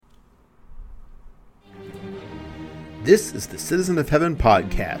This is the Citizen of Heaven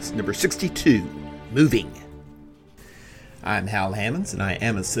podcast, number 62, Moving. I'm Hal Hammonds, and I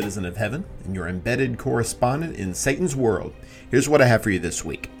am a Citizen of Heaven, and your embedded correspondent in Satan's world. Here's what I have for you this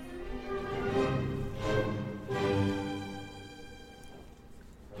week.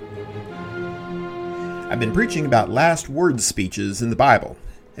 I've been preaching about last word speeches in the Bible.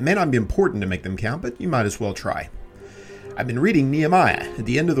 It may not be important to make them count, but you might as well try. I've been reading Nehemiah. At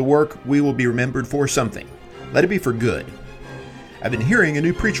the end of the work, we will be remembered for something. Let it be for good. I've been hearing a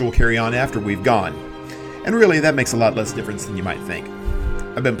new preacher will carry on after we've gone. And really, that makes a lot less difference than you might think.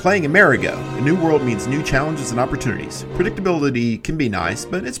 I've been playing Amerigo. A new world means new challenges and opportunities. Predictability can be nice,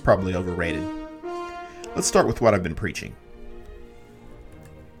 but it's probably overrated. Let's start with what I've been preaching.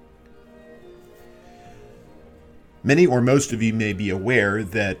 Many or most of you may be aware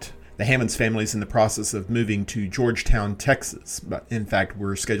that the Hammonds family is in the process of moving to Georgetown, Texas. But in fact,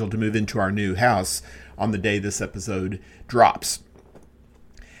 we're scheduled to move into our new house on the day this episode drops.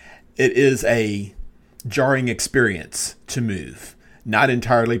 It is a jarring experience to move. Not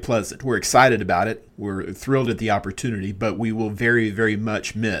entirely pleasant. We're excited about it. We're thrilled at the opportunity, but we will very, very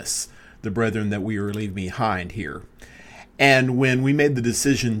much miss the brethren that we are leaving behind here. And when we made the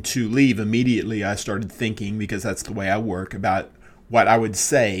decision to leave, immediately I started thinking, because that's the way I work, about what I would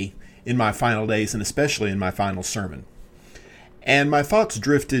say in my final days and especially in my final sermon. And my thoughts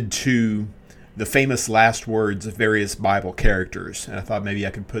drifted to the famous last words of various Bible characters. And I thought maybe I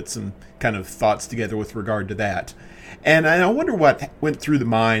could put some kind of thoughts together with regard to that. And I wonder what went through the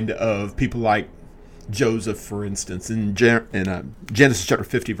mind of people like Joseph, for instance, in Genesis chapter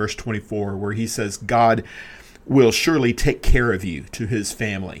 50, verse 24, where he says, God will surely take care of you, to his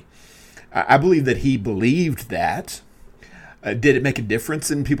family. I believe that he believed that. Did it make a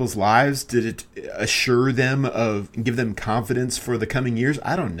difference in people's lives? Did it assure them give them confidence for the coming years?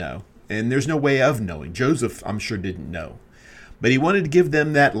 I don't know. And there's no way of knowing. Joseph, I'm sure, didn't know. But he wanted to give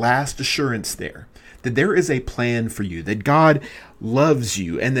them that last assurance there, that there is a plan for you, that God loves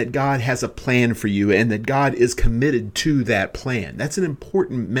you, and that God has a plan for you, and that God is committed to that plan. That's an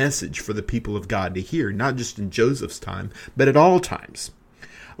important message for the people of God to hear, not just in Joseph's time, but at all times.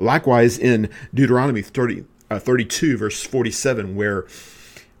 Likewise, in Deuteronomy 32, verse 47, where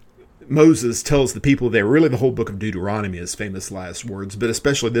Moses tells the people there, really the whole book of Deuteronomy is famous last words, but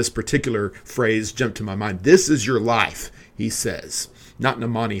especially this particular phrase jumped to my mind. This is your life, he says. Not in a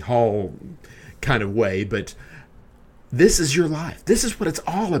Monty Hall kind of way, but this is your life. This is what it's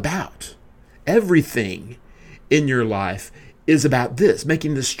all about. Everything in your life is about this,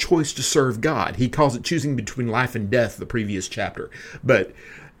 making this choice to serve God. He calls it choosing between life and death, the previous chapter. But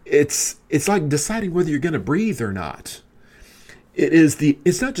it's like deciding whether you're going to breathe or not.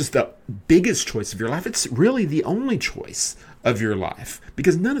 It's not just the biggest choice of your life, it's really the only choice of your life,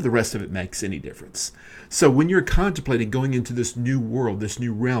 because none of the rest of it makes any difference. So when you're contemplating going into this new world, this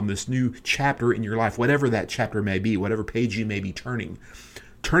new realm, this new chapter in your life, whatever that chapter may be, whatever page you may be turning,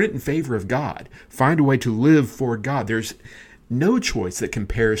 turn it in favor of God. Find a way to live for God. There's no choice that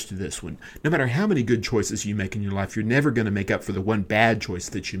compares to this one. No matter how many good choices you make in your life, you're never going to make up for the one bad choice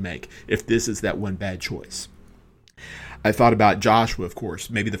that you make, if this is that one bad choice. I thought about Joshua, of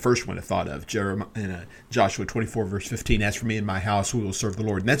course, maybe the first one I thought of, Joshua 24, verse 15, as for me and my house, we will serve the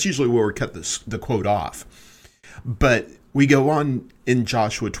Lord. And that's usually where we cut the quote off. But we go on in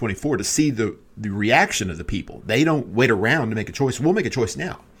Joshua 24 to see the reaction of the people. They don't wait around to make a choice. We'll make a choice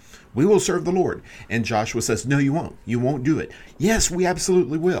now. We will serve the Lord. And Joshua says, no, you won't. You won't do it. Yes, we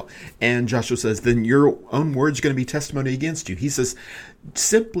absolutely will. And Joshua says, then your own word's going to be testimony against you. He says,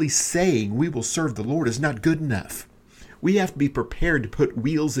 simply saying we will serve the Lord is not good enough. We have to be prepared to put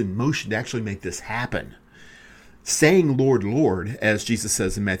wheels in motion to actually make this happen. Saying Lord, Lord, as Jesus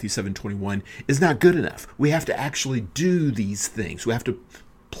says in Matthew 7:21, is not good enough. We have to actually do these things. We have to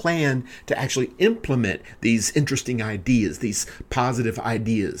plan to actually implement these interesting ideas, these positive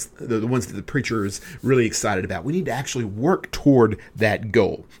ideas, the ones that the preacher is really excited about. We need to actually work toward that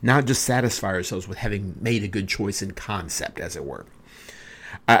goal, not just satisfy ourselves with having made a good choice in concept, as it were.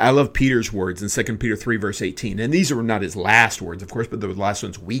 I love Peter's words in 2 Peter 3, verse 18. And these are not his last words, of course, but the last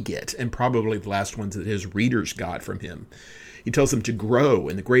ones we get, and probably the last ones that his readers got from him. He tells them to grow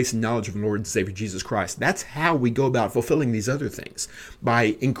in the grace and knowledge of the Lord and Savior Jesus Christ. That's how we go about fulfilling these other things,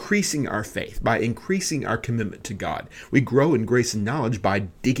 by increasing our faith, by increasing our commitment to God. We grow in grace and knowledge by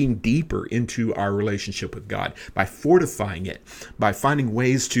digging deeper into our relationship with God, by fortifying it, by finding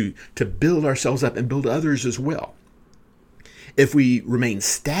ways to build ourselves up and build others as well. If we remain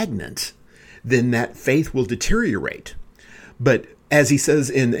stagnant, then that faith will deteriorate. But As he says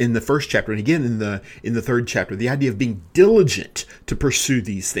in the first chapter, and again in the third chapter, the idea of being diligent to pursue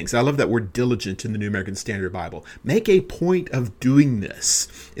these things. I love that word diligent in the New American Standard Bible. Make a point of doing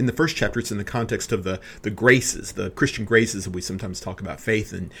this. In the first chapter, it's in the context of the graces, the Christian graces that we sometimes talk about,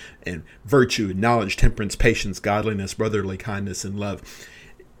 faith and virtue and knowledge, temperance, patience, godliness, brotherly kindness, and love.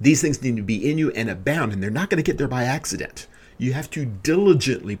 These things need to be in you and abound, and they're not going to get there by accident. You have to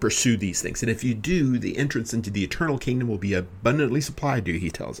diligently pursue these things. And if you do, the entrance into the eternal kingdom will be abundantly supplied to you, he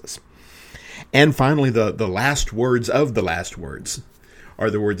tells us. And finally, the last words of the last words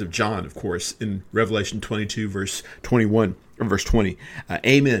are the words of John, of course, in Revelation 22, verse 21, or verse 20.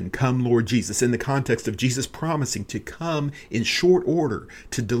 Amen, come Lord Jesus, in the context of Jesus promising to come in short order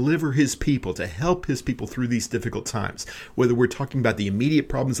to deliver his people, to help his people through these difficult times. Whether we're talking about the immediate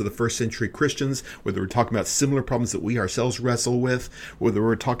problems of the first century Christians, whether we're talking about similar problems that we ourselves wrestle with, whether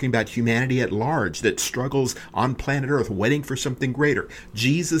we're talking about humanity at large that struggles on planet Earth, waiting for something greater.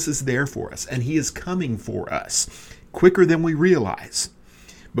 Jesus is there for us, and he is coming for us quicker than we realize.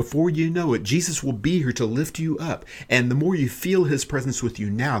 Before you know it, Jesus will be here to lift you up. And the more you feel his presence with you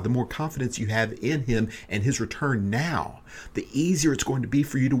now, the more confidence you have in him and his return now, the easier it's going to be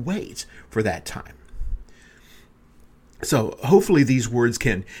for you to wait for that time. So hopefully these words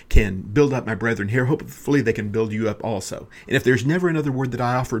can build up my brethren here. Hopefully they can build you up also. And if there's never another word that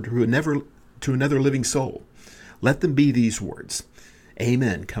I offer to another living soul, let them be these words.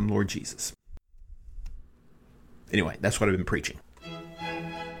 Amen. Come Lord Jesus. Anyway, that's what I've been preaching.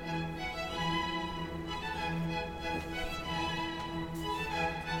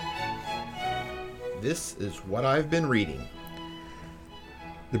 This is what I've been reading.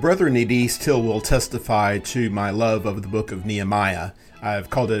 The brethren at East Hill will testify to my love of the book of Nehemiah. I've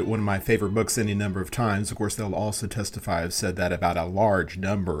called it one of my favorite books any number of times. Of course, they'll also testify I've said that about a large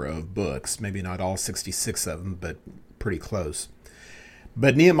number of books. Maybe not all 66 of them, but pretty close.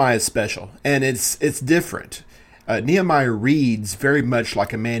 But Nehemiah is special, and it's different. Nehemiah reads very much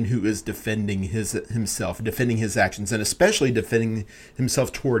like a man who is defending himself, defending his actions, and especially defending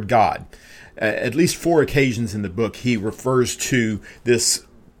himself toward God. At least 4 occasions in the book, he refers to this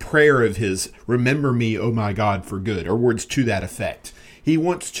prayer of his, remember me, O my God, for good, or words to that effect. He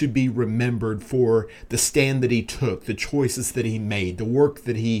wants to be remembered for the stand that he took, the choices that he made, the work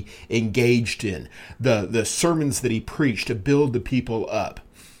that he engaged in, the sermons that he preached to build the people up.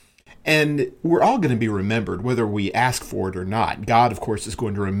 And we're all going to be remembered, whether we ask for it or not. God, of course, is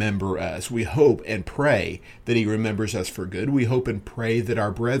going to remember us. We hope and pray that he remembers us for good. We hope and pray that our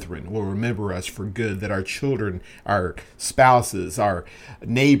brethren will remember us for good, that our children, our spouses, our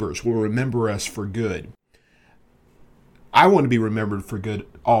neighbors will remember us for good. I want to be remembered for good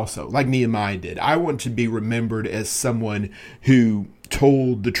also, like Nehemiah did. I want to be remembered as someone who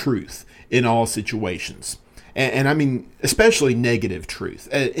told the truth in all situations. And I mean, especially negative truth.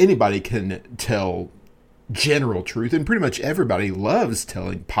 Anybody can tell general truth, and pretty much everybody loves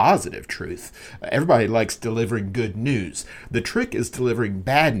telling positive truth. Everybody likes delivering good news. The trick is delivering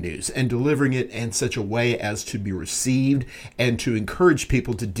bad news and delivering it in such a way as to be received and to encourage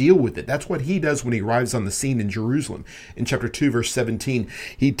people to deal with it. That's what he does when he arrives on the scene in Jerusalem. In chapter 2, verse 17,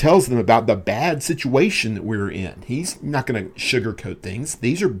 he tells them about the bad situation that we're in. He's not going to sugarcoat things.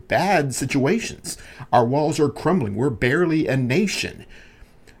 These are bad situations. Our walls are crumbling. We're barely a nation.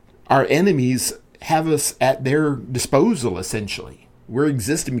 Our enemies have us at their disposal, essentially. We're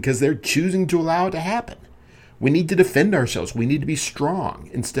existing because they're choosing to allow it to happen. We need to defend ourselves. We need to be strong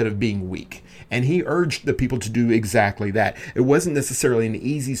instead of being weak. And he urged the people to do exactly that. It wasn't necessarily an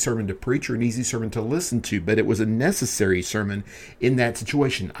easy sermon to preach or an easy sermon to listen to, but it was a necessary sermon in that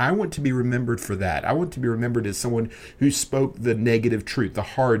situation. I want to be remembered for that. I want to be remembered as someone who spoke the negative truth, the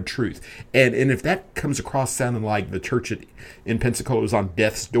hard truth. And if that comes across sounding like the church in Pensacola was on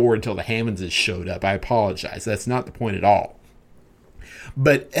death's door until the Hammondses showed up, I apologize. That's not the point at all.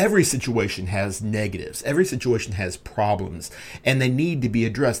 But every situation has negatives. Every situation has problems, and they need to be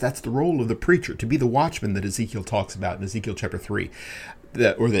addressed. That's the role of the preacher, to be the watchman that Ezekiel talks about in Ezekiel chapter 3,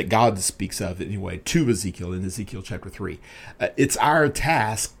 that God speaks of anyway, to Ezekiel in Ezekiel chapter 3. It's our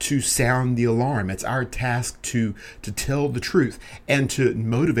task to sound the alarm. It's our task to tell the truth and to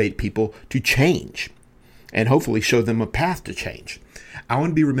motivate people to change and hopefully show them a path to change. I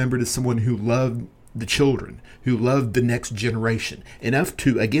want to be remembered as someone who loved the children, who loved the next generation, enough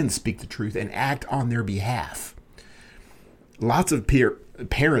to, again, speak the truth and act on their behalf. Lots of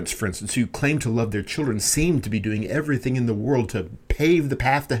parents, for instance, who claim to love their children seem to be doing everything in the world to pave the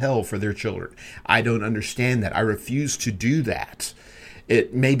path to hell for their children. I don't understand that. I refuse to do that.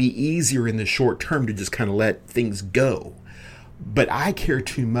 It may be easier in the short term to just kind of let things go. But I care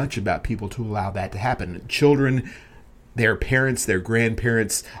too much about people to allow that to happen. Children their parents, their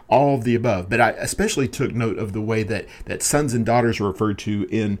grandparents, all of the above. But I especially took note of the way that sons and daughters are referred to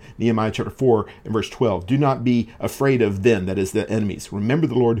in Nehemiah chapter 4 and verse 12. Do not be afraid of them, that is the enemies. Remember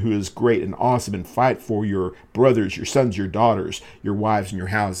the Lord who is great and awesome, and fight for your brothers, your sons, your daughters, your wives, and your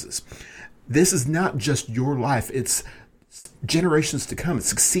houses. This is not just your life. It's generations to come,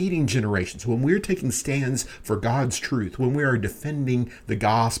 succeeding generations. When we're taking stands for God's truth, when we are defending the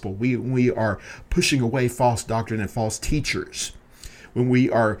gospel, we are pushing away false doctrine and false teachers, when we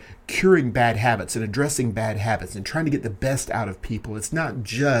are curing bad habits and addressing bad habits and trying to get the best out of people, it's not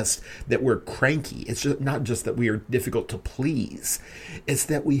just that we're cranky. It's just not just that we are difficult to please. It's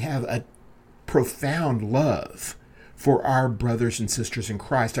that we have a profound love for our brothers and sisters in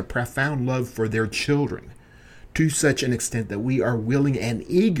Christ, a profound love for their children, to such an extent that we are willing and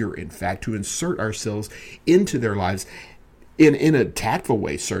eager, in fact, to insert ourselves into their lives in a tactful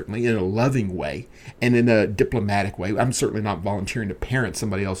way, certainly, in a loving way, and in a diplomatic way. I'm certainly not volunteering to parent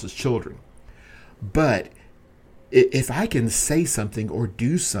somebody else's children. But if I can say something or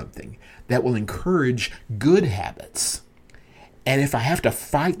do something that will encourage good habits, and if I have to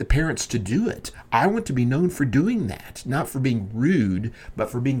fight the parents to do it, I want to be known for doing that, not for being rude,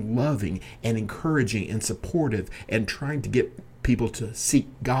 but for being loving and encouraging and supportive and trying to get people to seek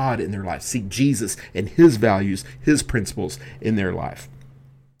God in their life, seek Jesus and His values, His principles in their life.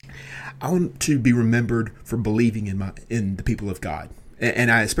 I want to be remembered for believing in the people of God.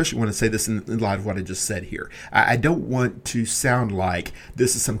 And I especially want to say this in light of what I just said here. I don't want to sound like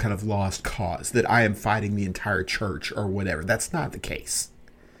this is some kind of lost cause, that I am fighting the entire church or whatever. That's not the case.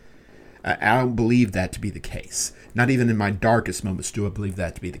 I don't believe that to be the case. Not even in my darkest moments do I believe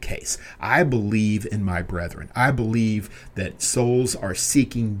that to be the case. I believe in my brethren. I believe that souls are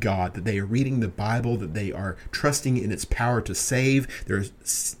seeking God, that they are reading the Bible, that they are trusting in its power to save, they're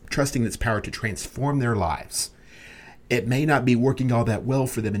trusting in its power to transform their lives. It may not be working all that well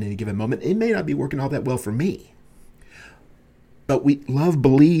for them in any given moment. It may not be working all that well for me. But love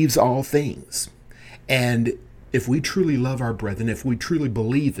believes all things. And if we truly love our brethren, if we truly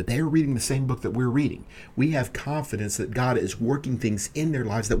believe that they are reading the same book that we're reading, we have confidence that God is working things in their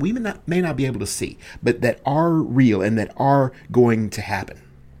lives that we may not be able to see, but that are real and that are going to happen.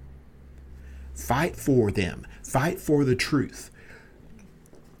 Fight for them. Fight for the truth.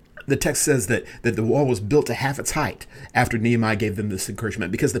 The text says that the wall was built to half its height after Nehemiah gave them this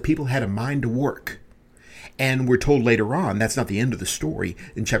encouragement because the people had a mind to work. And we're told later on, that's not the end of the story.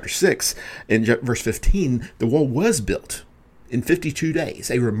 In chapter 6, in verse 15, the wall was built in 52 days,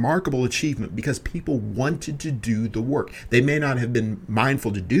 a remarkable achievement because people wanted to do the work. They may not have been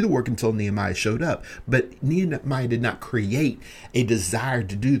mindful to do the work until Nehemiah showed up, but Nehemiah did not create a desire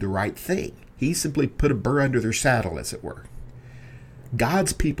to do the right thing. He simply put a burr under their saddle, as it were.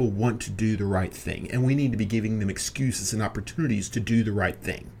 God's people want to do the right thing, and we need to be giving them excuses and opportunities to do the right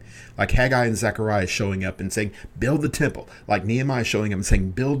thing. Like Haggai and Zechariah showing up and saying, build the temple. Like Nehemiah showing up and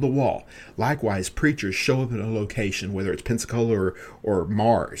saying, build the wall. Likewise, preachers show up in a location, whether it's Pensacola or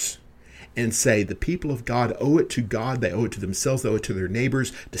Mars, and say the people of God owe it to God, they owe it to themselves, they owe it to their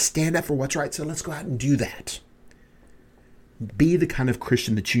neighbors to stand up for what's right, so let's go out and do that. Be the kind of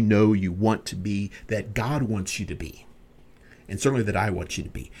Christian that you know you want to be, that God wants you to be. And certainly that I want you to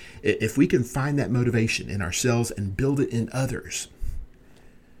be. If we can find that motivation in ourselves and build it in others,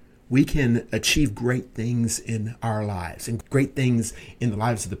 we can achieve great things in our lives and great things in the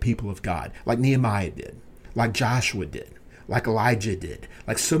lives of the people of God, like Nehemiah did, like Joshua did, like Elijah did,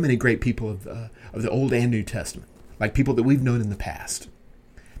 like so many great people of the Old and New Testament, like people that we've known in the past.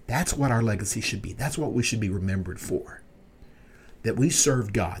 That's what our legacy should be. That's what we should be remembered for. That we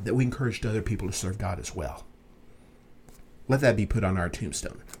served God, that we encouraged other people to serve God as well. Let that be put on our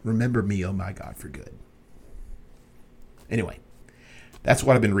tombstone. Remember me, oh my God, for good. Anyway, that's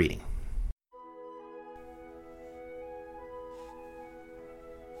what I've been reading.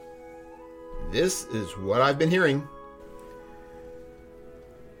 This is what I've been hearing.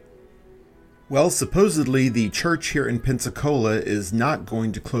 Well, supposedly the church here in Pensacola is not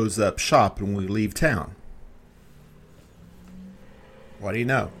going to close up shop when we leave town. What do you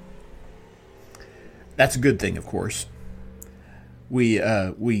know? That's a good thing, of course. We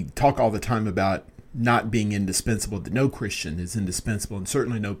talk all the time about not being indispensable, that no Christian is indispensable, and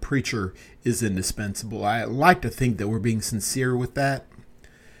certainly no preacher is indispensable. I like to think that we're being sincere with that.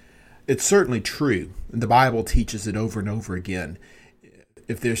 It's certainly true. The Bible teaches it over and over again.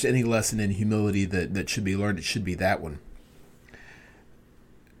 If there's any lesson in humility that should be learned, it should be that one.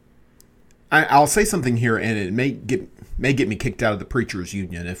 I'll say something here, and it may get me kicked out of the preachers'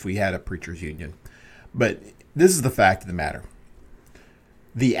 union if we had a preachers' union. But this is the fact of the matter.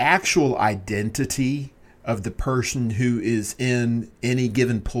 The actual identity of the person who is in any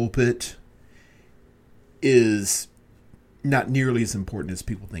given pulpit is not nearly as important as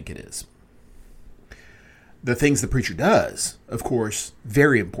people think it is. The things the preacher does, of course,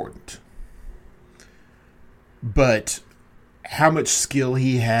 very important. But how much skill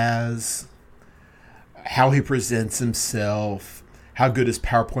he has, how he presents himself, how good his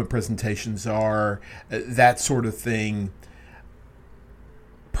PowerPoint presentations are, that sort of thing,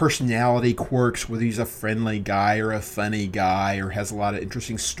 personality quirks, whether he's a friendly guy or a funny guy or has a lot of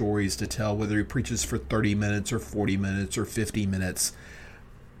interesting stories to tell, whether he preaches for 30 minutes or 40 minutes or 50 minutes,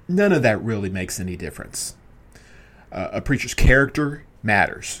 none of that really makes any difference. A preacher's character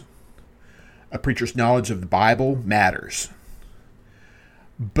matters. A preacher's knowledge of the Bible matters.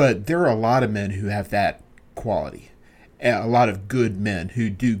 But there are a lot of men who have that quality. A lot of good men who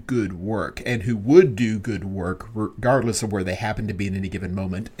do good work and who would do good work regardless of where they happen to be in any given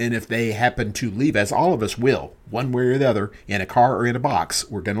moment. And if they happen to leave, as all of us will, one way or the other, in a car or in a box,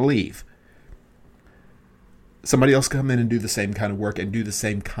 we're going to leave. Somebody else come in and do the same kind of work and do the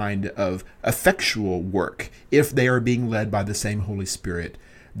same kind of effectual work if they are being led by the same Holy Spirit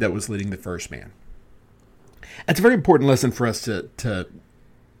that was leading the first man. It's a very important lesson for us to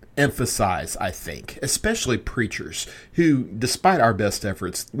emphasize, I think, especially preachers who, despite our best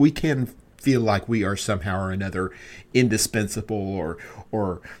efforts, we can feel like we are somehow or another indispensable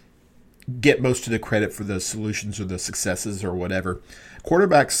or get most of the credit for the solutions or the successes or whatever.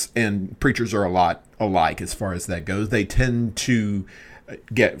 Quarterbacks and preachers are a lot alike as far as that goes. They tend to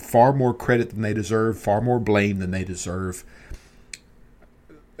get far more credit than they deserve, far more blame than they deserve.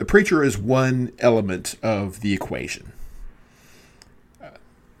 A preacher is one element of the equation.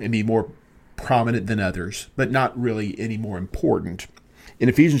 Maybe more prominent than others, but not really any more important. In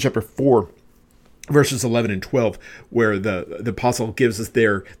Ephesians chapter 4, verses 11 and 12, where the apostle gives us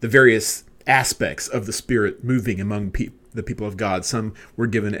there the various aspects of the Spirit moving among the people of God. Some were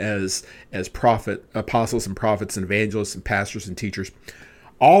given as apostles and prophets and evangelists and pastors and teachers,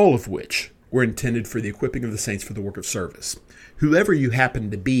 all of which were intended for the equipping of the saints for the work of service. Whoever you happen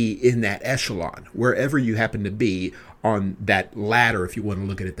to be in that echelon, wherever you happen to be on that ladder, if you want to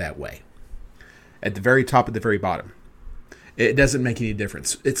look at it that way, at the very top, at the very bottom, it doesn't make any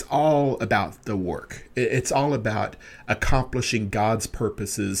difference. It's all about the work. It's all about accomplishing God's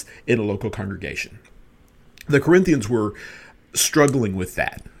purposes in a local congregation. The Corinthians were struggling with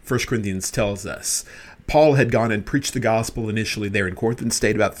that. 1 Corinthians tells us. Paul had gone and preached the gospel initially there in Corinth and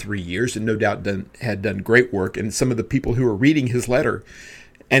stayed about 3 years and no doubt had done great work. And some of the people who were reading his letter,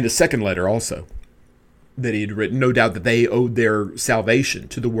 and a second letter also, that he had written, no doubt that they owed their salvation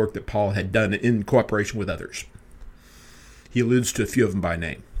to the work that Paul had done in cooperation with others. He alludes to a few of them by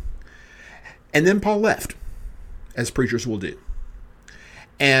name. And then Paul left, as preachers will do.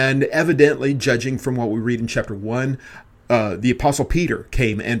 And evidently, judging from what we read in chapter 1, the Apostle Peter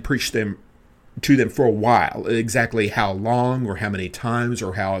came and preached to them for a while. Exactly how long or how many times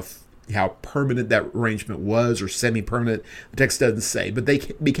or how permanent that arrangement was or semi-permanent, the text doesn't say. But they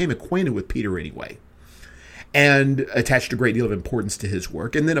became acquainted with Peter anyway and attached a great deal of importance to his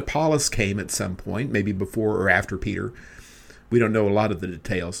work. And then Apollos came at some point, maybe before or after Peter. We don't know a lot of the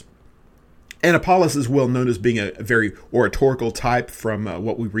details. And Apollos is well known as being a very oratorical type from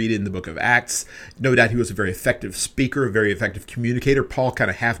what we read in the book of Acts. No doubt he was a very effective speaker, a very effective communicator. Paul kind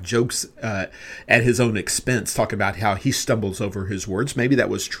of half jokes at his own expense, talking about how he stumbles over his words. Maybe that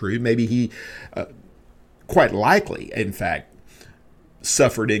was true. Maybe he, quite likely, in fact,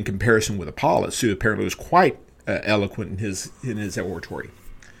 suffered in comparison with Apollos, who apparently was quite eloquent in his oratory.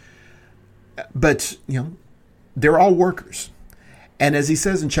 But, they're all workers. And as he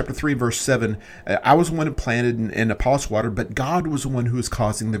says in chapter 3, verse 7, I was the one who planted and Apollos watered, but God was the one who is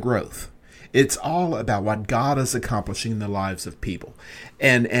causing the growth. It's all about what God is accomplishing in the lives of people.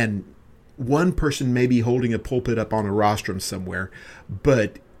 And one person may be holding a pulpit up on a rostrum somewhere,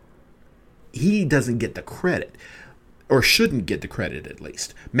 but he doesn't get the credit, or shouldn't get the credit at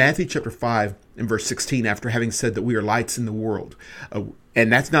least. Matthew chapter 5 and verse 16, after having said that we are lights in the world,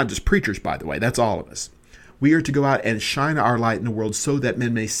 and that's not just preachers, by the way, that's all of us. We are to go out and shine our light in the world so that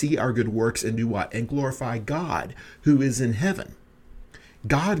men may see our good works and do what? And glorify God who is in heaven.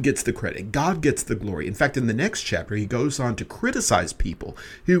 God gets the credit. God gets the glory. In fact, in the next chapter, he goes on to criticize people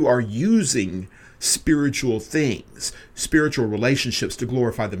who are using spiritual things, spiritual relationships to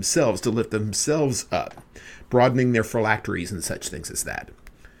glorify themselves, to lift themselves up, broadening their phylacteries and such things as that.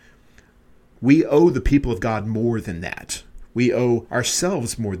 We owe the people of God more than that. We owe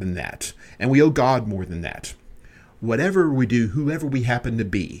ourselves more than that. And we owe God more than that. Whatever we do, whoever we happen to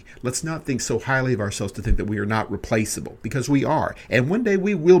be, let's not think so highly of ourselves to think that we are not replaceable, because we are. And one day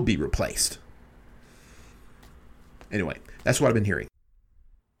we will be replaced. Anyway, that's what I've been hearing.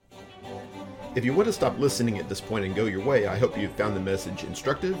 If you want to stop listening at this point and go your way, I hope you've found the message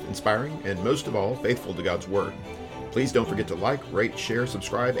instructive, inspiring, and most of all, faithful to God's Word. Please don't forget to like, rate, share,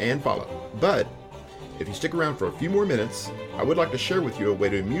 subscribe, and follow. But if you stick around for a few more minutes, I would like to share with you a way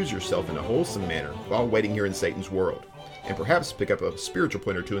to amuse yourself in a wholesome manner while waiting here in Satan's world, and perhaps pick up a spiritual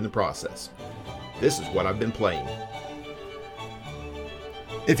point or two in the process. This is what I've been playing.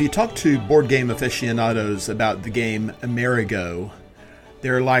 If you talk to board game aficionados about the game Amerigo,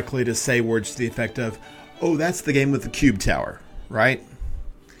 they're likely to say words to the effect of, "Oh, that's the game with the cube tower, right?"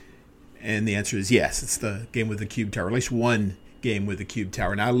 And the answer is yes, it's the game with the cube tower, at least one game with the cube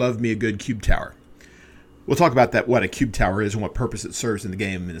tower. And I love me a good cube tower. We'll talk about that, what a cube tower is and what purpose it serves in the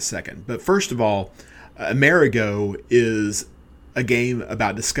game in a second. But first of all, Amerigo is a game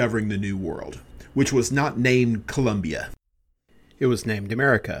about discovering the new world, which was not named Columbia. It was named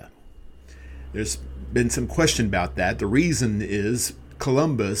America. There's been some question about that. The reason is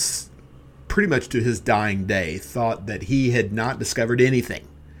Columbus, pretty much to his dying day, thought that he had not discovered anything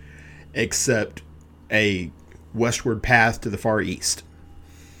except a westward path to the far east.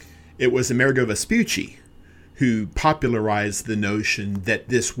 It was Amerigo Vespucci who popularized the notion that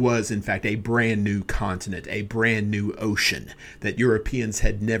this was, in fact, a brand new continent, a brand new ocean that Europeans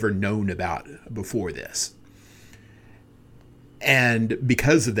had never known about before this. And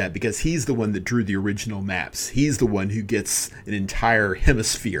because of that, because he's the one that drew the original maps, he's the one who gets an entire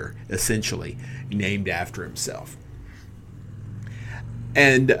hemisphere, essentially, named after himself.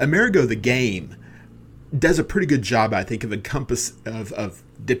 And Amerigo the game does a pretty good job, I think, of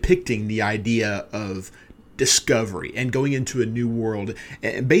depicting the idea of discovery and going into a new world.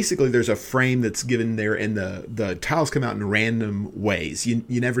 And basically, there's a frame that's given there, and the tiles come out in random ways. You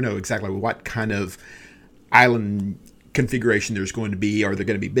never know exactly what kind of island configuration there's going to be. Are there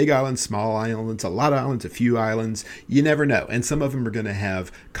going to be big islands, small islands, a lot of islands, a few islands? You never know. And some of them are going to have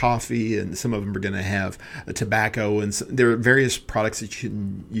coffee, and some of them are going to have tobacco, and there are various products that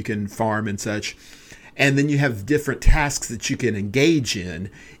you can farm and such. And then you have different tasks that you can engage in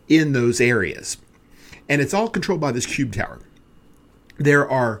those areas. And it's all controlled by this cube tower. There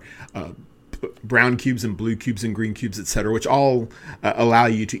are brown cubes and blue cubes and green cubes, etc., which all allow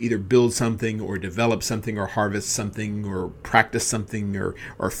you to either build something or develop something or harvest something or practice something or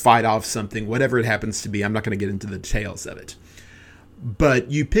fight off something, whatever it happens to be. I'm not going to get into the details of it. But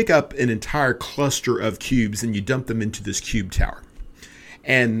you pick up an entire cluster of cubes and you dump them into this cube tower.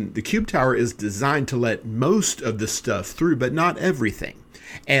 And the cube tower is designed to let most of the stuff through, but not everything.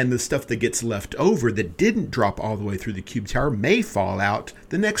 And the stuff that gets left over that didn't drop all the way through the cube tower may fall out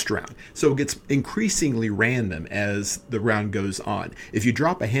the next round. So it gets increasingly random as the round goes on. If you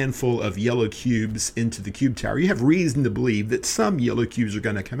drop a handful of yellow cubes into the cube tower, you have reason to believe that some yellow cubes are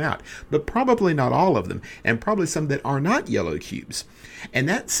going to come out, but probably not all of them, and probably some that are not yellow cubes. And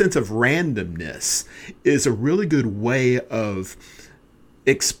that sense of randomness is a really good way of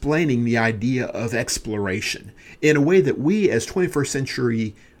explaining the idea of exploration in a way that we as 21st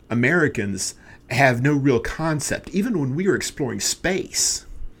century Americans have no real concept. Even when we are exploring space,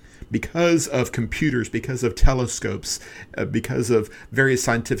 because of computers, because of telescopes, because of various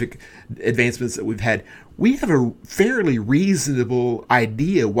scientific advancements that we've had, we have a fairly reasonable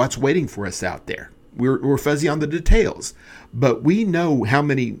idea what's waiting for us out there. We're fuzzy on the details, but we know how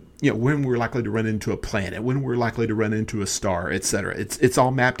many, when we're likely to run into a planet, when we're likely to run into a star, etc. It's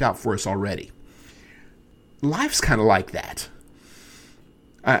all mapped out for us already. Life's kind of like that.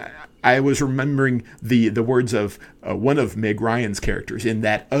 I was remembering the words of one of Meg Ryan's characters in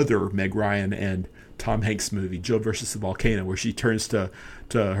that other Meg Ryan and Tom Hanks movie, Joe versus the Volcano, where she turns to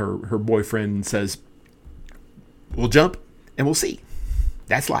her boyfriend and says, "We'll jump and we'll see."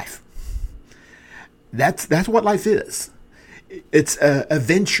 That's life. That's what life is. It's a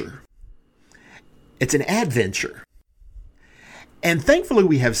venture. It's an adventure. And thankfully,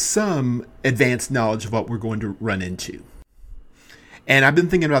 we have some advanced knowledge of what we're going to run into. And I've been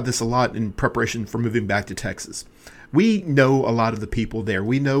thinking about this a lot in preparation for moving back to Texas. We know a lot of the people there.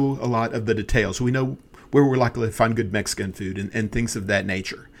 We know a lot of the details. We know where we're likely to find good Mexican food and things of that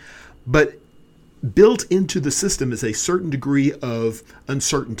nature. But built into the system is a certain degree of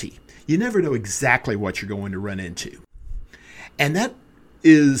uncertainty. You never know exactly what you're going to run into. And that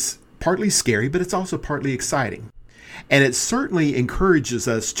is partly scary, but it's also partly exciting. And it certainly encourages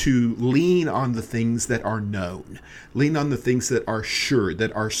us to lean on the things that are known, lean on the things that are sure,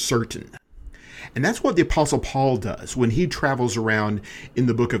 that are certain. And that's what the Apostle Paul does when he travels around in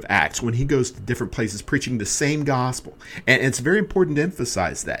the book of Acts, when he goes to different places preaching the same gospel. And it's very important to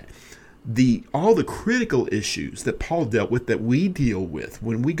emphasize that. all the critical issues that Paul dealt with, that we deal with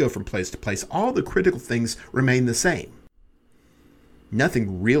when we go from place to place, all the critical things remain the same.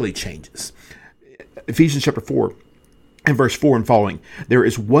 Nothing really changes. Ephesians chapter 4 and verse 4 and following, there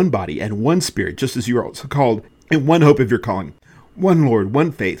is one body and one Spirit, just as you are also called, in one hope of your calling, one Lord,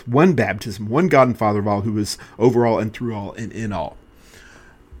 one faith, one baptism, one God and Father of all, who is over all and through all and in all.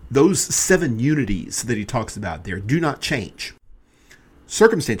 Those 7 unities that he talks about there do not change.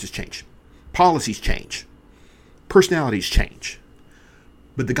 Circumstances change. Policies change. Personalities change.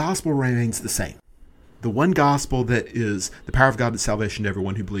 But the gospel remains the same. The one gospel that is the power of God to salvation to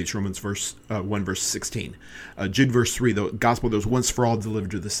everyone who believes, Romans 1 verse 16. Jude verse 3, the gospel that was once for all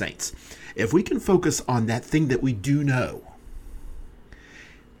delivered to the saints. If we can focus on that thing that we do know,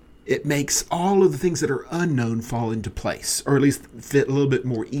 it makes all of the things that are unknown fall into place, or at least fit a little bit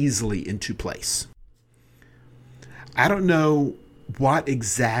more easily into place. I don't know what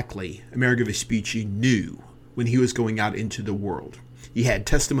exactly Amerigo Vespucci knew when he was going out into the world. He had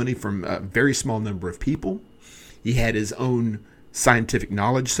testimony from a very small number of people. He had his own scientific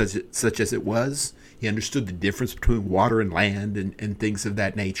knowledge, such as it was. He understood the difference between water and land and things of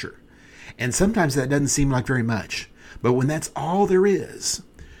that nature. And sometimes that doesn't seem like very much. But when that's all there is,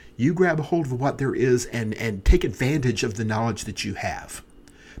 you grab a hold of what there is and take advantage of the knowledge that you have.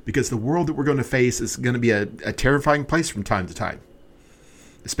 Because the world that we're going to face is going to be a terrifying place from time to time,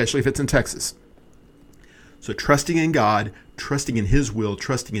 especially if it's in Texas. So trusting in God, trusting in His will,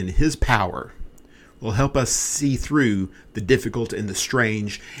 trusting in His power will help us see through the difficult and the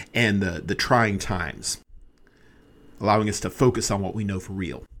strange and the trying times, allowing us to focus on what we know for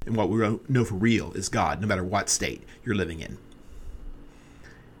real. And what we know for real is God, no matter what state you're living in.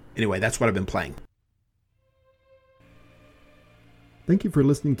 Anyway, that's what I've been playing. Thank you for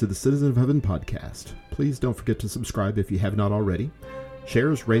listening to the Citizen of Heaven podcast. Please don't forget to subscribe if you have not already.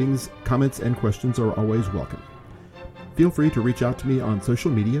 Shares, ratings, comments, and questions are always welcome. Feel free to reach out to me on social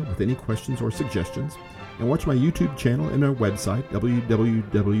media with any questions or suggestions, and watch my YouTube channel and our website,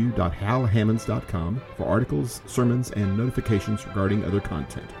 www.halhammonds.com, for articles, sermons, and notifications regarding other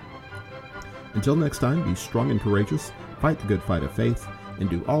content. Until next time, be strong and courageous, fight the good fight of faith, and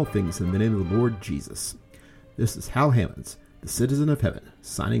do all things in the name of the Lord Jesus. This is Hal Hammonds, the Citizen of Heaven,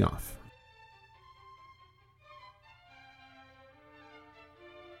 signing off.